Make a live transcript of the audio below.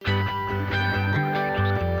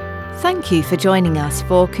Thank you for joining us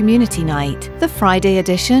for Community Night, the Friday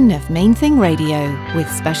edition of Main Thing Radio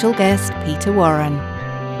with special guest Peter Warren.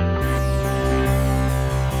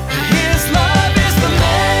 His love is the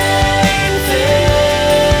main thing.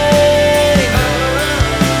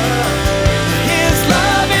 His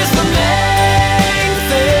love is the main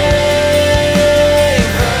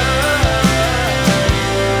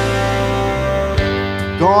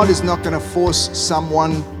thing. God is not going to force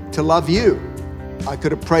someone to love you. I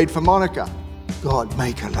could have prayed for Monica. God,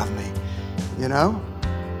 make her love me. You know?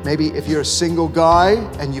 Maybe if you're a single guy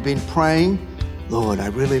and you've been praying, Lord, I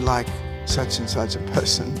really like such and such a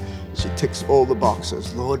person. She ticks all the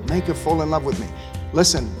boxes. Lord, make her fall in love with me.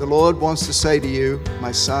 Listen, the Lord wants to say to you,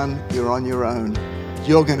 my son, you're on your own.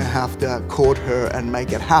 You're going to have to court her and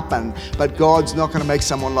make it happen. But God's not going to make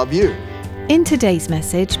someone love you. In today's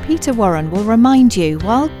message, Peter Warren will remind you,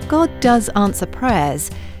 while God does answer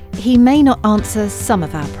prayers, He may not answer some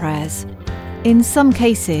of our prayers. In some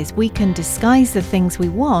cases, we can disguise the things we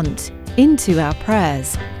want into our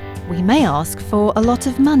prayers. We may ask for a lot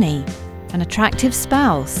of money, an attractive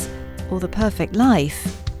spouse, or the perfect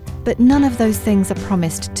life, but none of those things are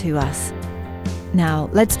promised to us. Now,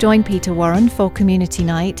 let's join Peter Warren for Community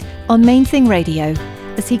Night on Main Thing Radio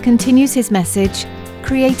as he continues his message,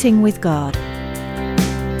 Creating with God. His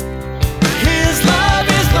love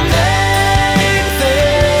is the main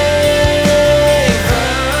thing.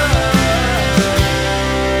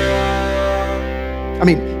 I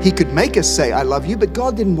mean, he could make us say, I love you, but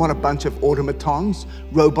God didn't want a bunch of automatons,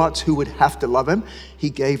 robots who would have to love him. He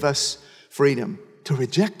gave us freedom to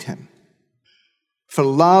reject him. For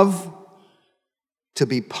love to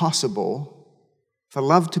be possible, for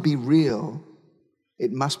love to be real,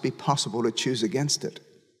 it must be possible to choose against it.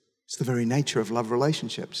 It's the very nature of love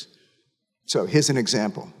relationships. So here's an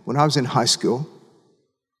example. When I was in high school,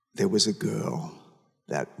 there was a girl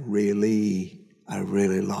that I really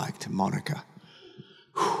liked, Monica.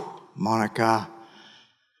 Monica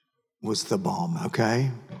was the bomb, okay?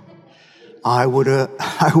 I would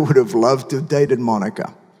have loved to have dated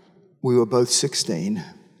Monica. We were both 16.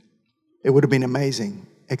 It would have been amazing,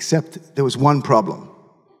 except there was one problem.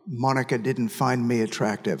 Monica didn't find me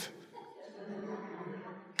attractive.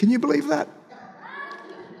 Can you believe that?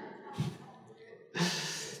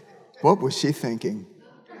 What was she thinking?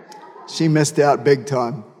 She missed out big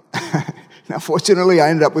time. Now, fortunately, I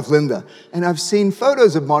ended up with Linda. And I've seen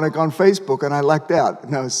photos of Monica on Facebook, and I lucked out.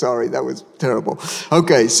 No, sorry, that was terrible.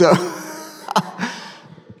 Okay, so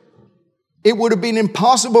it would have been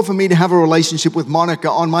impossible for me to have a relationship with Monica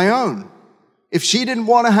on my own. If she didn't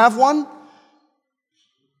want to have one,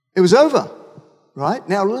 it was over, right?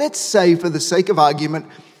 Now, let's say, for the sake of argument,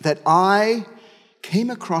 that I came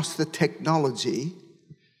across the technology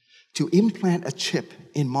to implant a chip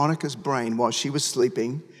in Monica's brain while she was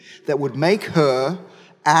sleeping that would make her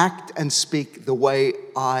act and speak the way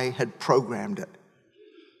I had programmed it.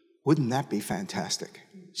 Wouldn't that be fantastic?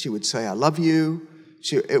 She would say, I love you.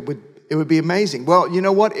 It would be amazing. Well, you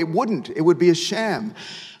know what? It wouldn't. It would be a sham.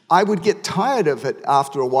 I would get tired of it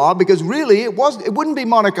after a while because really it wouldn't be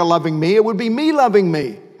Monica loving me, it would be me loving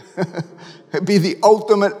me. It'd be the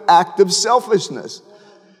ultimate act of selfishness.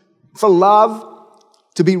 For love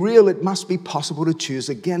to be real, it must be possible to choose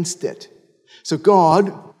against it. So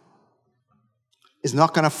God is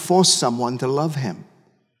not going to force someone to love him.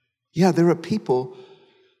 Yeah, there are people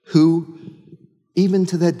who, even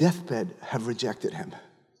to their deathbed, have rejected him.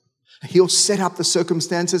 He'll set up the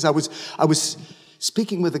circumstances. I was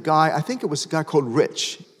speaking with a guy, I think it was a guy called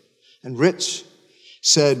Rich. And Rich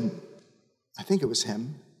said, I think it was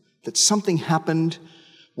him, that something happened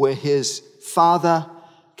where his father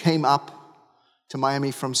came up to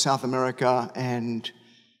Miami from South America and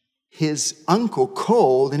his uncle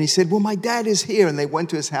called and he said, well, my dad is here. And they went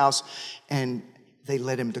to his house and they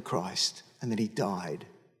led him to Christ. And then he died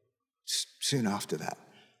soon after that.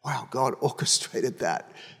 Wow, God orchestrated that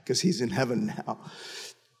because he's in heaven now.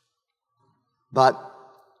 But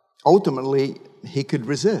ultimately, he could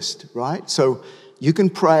resist, right? So you can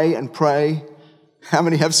pray and pray. How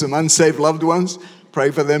many have some unsaved loved ones?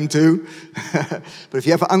 Pray for them too. But if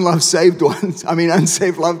you have unsaved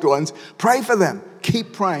loved ones, pray for them.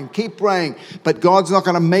 Keep praying. But God's not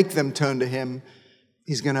going to make them turn to him.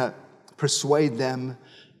 He's going to persuade them,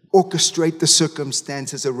 orchestrate the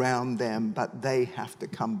circumstances around them, but they have to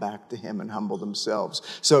come back to him and humble themselves.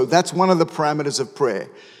 So that's one of the parameters of prayer.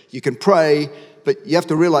 You can pray, but you have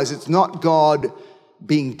to realize it's not God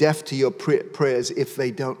being deaf to your prayers if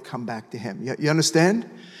they don't come back to him. You understand?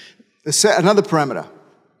 Another parameter.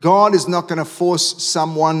 God is not going to force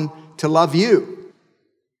someone to love you.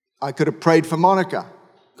 I could have prayed for Monica.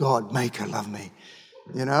 God, make her love me.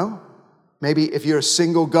 You know? Maybe if you're a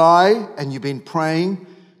single guy and you've been praying,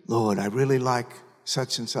 Lord, I really like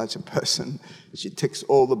such and such a person. She ticks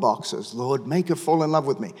all the boxes. Lord, make her fall in love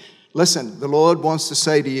with me. Listen, the Lord wants to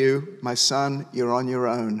say to you, my son, you're on your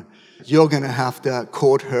own. You're going to have to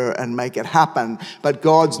court her and make it happen. But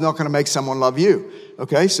God's not going to make someone love you.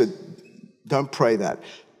 Okay, so don't pray that.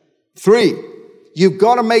 3, you've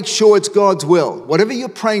got to make sure it's God's will. Whatever you're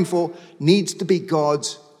praying for needs to be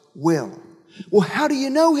God's will. Well, how do you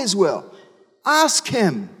know his will? Ask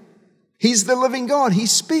him. He's the living God. He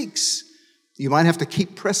speaks. You might have to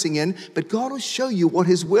keep pressing in, but God will show you what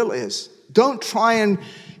his will is. Don't try and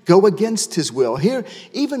go against his will. Here,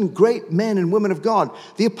 even great men and women of God,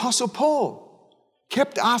 the Apostle Paul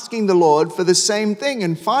kept asking the Lord for the same thing.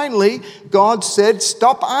 And finally, God said,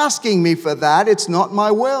 stop asking me for that. It's not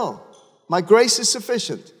my will. My grace is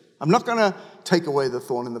sufficient. I'm not going to take away the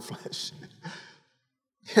thorn in the flesh.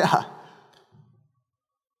 Yeah.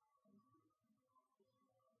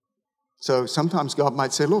 So sometimes God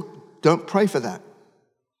might say, look, don't pray for that.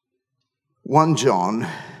 1 John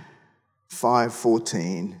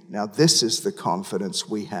 5:14. Now this is the confidence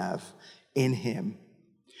we have in him,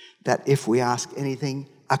 that if we ask anything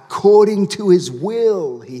according to his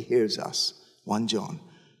will, he hears us. 1 John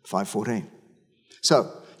 5:14.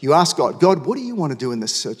 So you ask God, what do you want to do in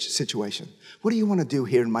this situation? What do you want to do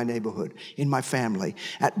here in my neighborhood, in my family,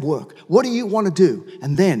 at work? What do you want to do?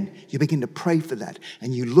 And then you begin to pray for that,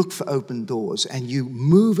 and you look for open doors, and you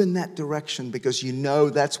move in that direction because you know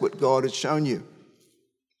that's what God has shown you.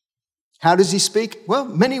 How does he speak? Well,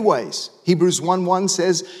 many ways. Hebrews 1:1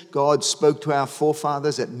 says, God spoke to our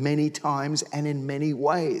forefathers at many times and in many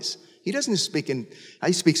ways. He doesn't speak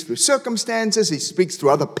he speaks through circumstances. He speaks through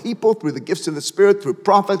other people, through the gifts of the Spirit, through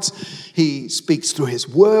prophets. He speaks through his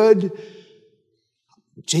word.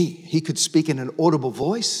 He could speak in an audible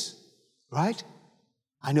voice, right?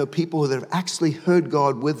 I know people that have actually heard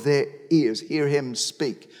God with their ears, hear him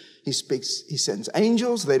speak. He sends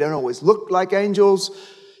angels. They don't always look like angels.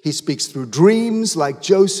 He speaks through dreams like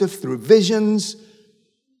Joseph, through visions.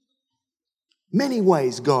 Many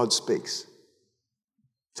ways God speaks.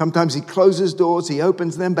 Sometimes he closes doors, he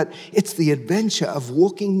opens them, but it's the adventure of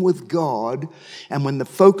walking with God. And when the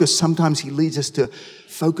focus, sometimes he leads us to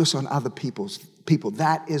focus on other people.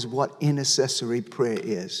 That is what intercessory prayer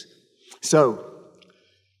is. So,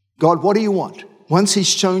 God, what do you want? Once he's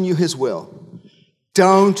shown you his will,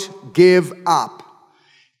 don't give up.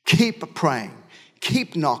 Keep praying.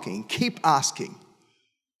 Keep knocking, keep asking,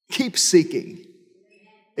 keep seeking.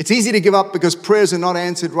 It's easy to give up because prayers are not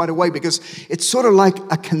answered right away, because it's sort of like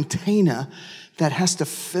a container that has to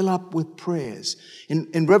fill up with prayers.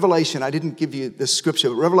 In Revelation, I didn't give you the scripture,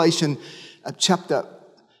 but Revelation chapter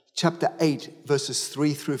 8, verses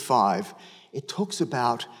 3 through 5, it talks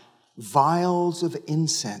about vials of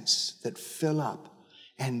incense that fill up.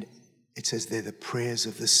 And it says they're the prayers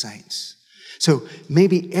of the saints. So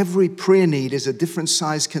maybe every prayer need is a different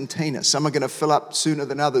size container. Some are going to fill up sooner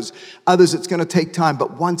than others. Others, it's going to take time.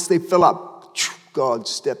 But once they fill up, God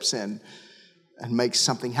steps in and makes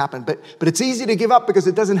something happen. But it's easy to give up because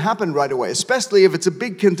it doesn't happen right away, especially if it's a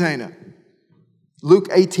big container. Luke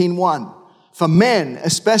 18:1. For men,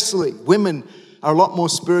 especially, women are a lot more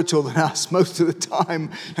spiritual than us most of the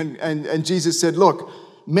time. And Jesus said, look,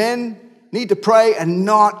 men need to pray and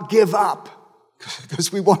not give up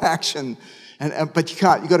because we want action. But you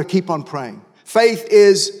can't. You've got to keep on praying. Faith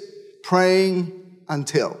is praying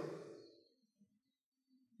until. ...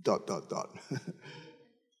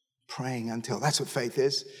 Praying until. That's what faith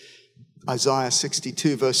is. Isaiah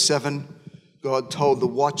 62 verse 7. God told the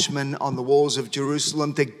watchmen on the walls of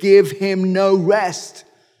Jerusalem to give him no rest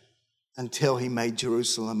until he made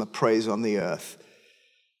Jerusalem a praise on the earth.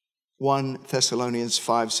 1 Thessalonians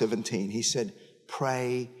 5:17. He said,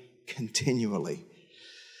 pray continually.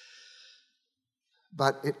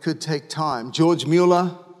 But it could take time. George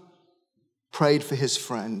Mueller prayed for his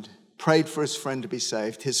friend to be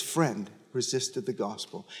saved. His friend resisted the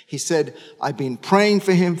gospel. He said, I've been praying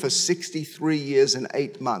for him for 63 years and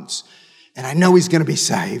 8 months, and I know he's going to be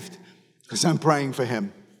saved because I'm praying for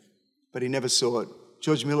him. But he never saw it.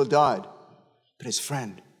 George Mueller died, but his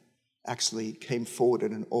friend actually came forward at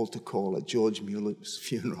an altar call at George Mueller's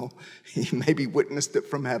funeral. He maybe witnessed it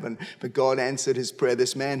from heaven, but God answered his prayer.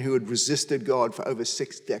 This man who had resisted God for over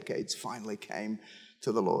 6 decades finally came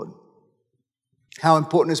to the Lord. How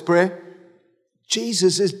important is prayer?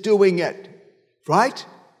 Jesus is doing it, right?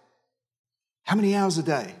 How many hours a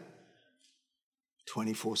day?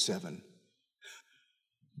 24/7.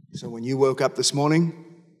 So when you woke up this morning,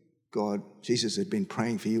 Jesus had been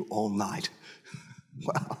praying for you all night.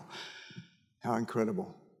 Wow. How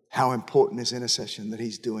incredible. how important is intercession, that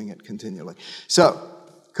he's doing it continually. So,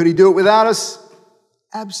 could he do it without us?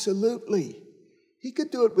 Absolutely. He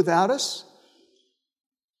could do it without us,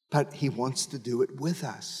 but he wants to do it with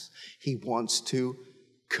us. He wants to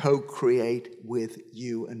co-create with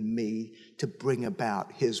you and me to bring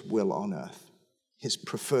about his will on earth, his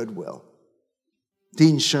preferred will.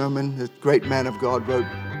 Dean Sherman, the great man of God, wrote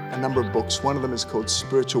a number of books. One of them is called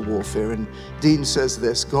Spiritual Warfare. And Dean says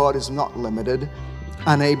this: God is not limited,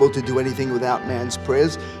 unable to do anything without man's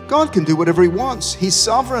prayers. God can do whatever he wants. He's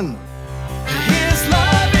sovereign. His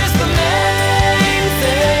love is the main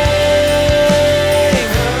thing.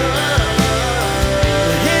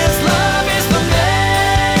 His love is the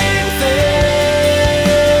main thing.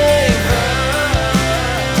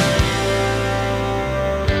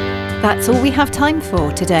 That's all we have time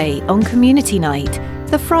for today on Community Night,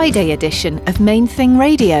 the Friday edition of Main Thing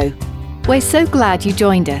Radio. We're so glad you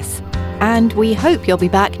joined us, and we hope you'll be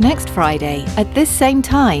back next Friday at this same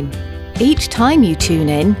time. Each time you tune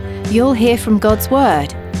in, you'll hear from God's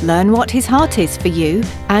Word, learn what His heart is for you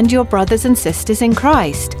and your brothers and sisters in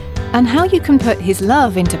Christ, and how you can put His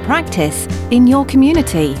love into practice in your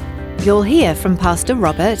community. You'll hear from Pastor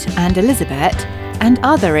Robert and Elizabeth and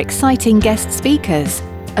other exciting guest speakers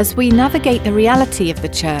as we navigate the reality of the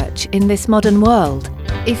church in this modern world.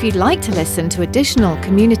 If you'd like to listen to additional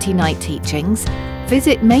Community Night teachings,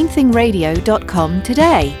 visit mainthingradio.com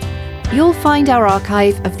today. You'll find our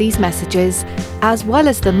archive of these messages, as well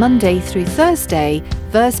as the Monday through Thursday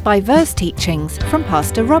verse-by-verse teachings from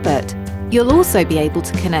Pastor Robert. You'll also be able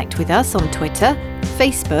to connect with us on Twitter,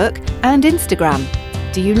 Facebook, and Instagram.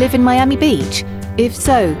 Do you live in Miami Beach? If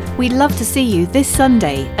so, we'd love to see you this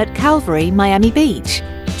Sunday at Calvary, Miami Beach.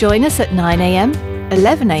 Join us at 9 a.m.,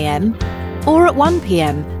 11 a.m., or at 1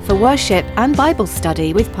 p.m. for worship and Bible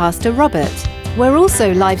study with Pastor Robert. We're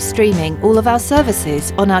also live streaming all of our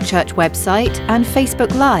services on our church website and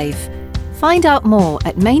Facebook Live. Find out more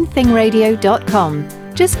at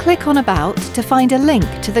mainthingradio.com. Just click on About to find a link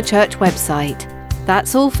to the church website.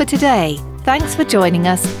 That's all for today. Thanks for joining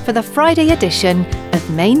us for the Friday edition of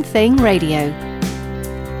Main Thing Radio.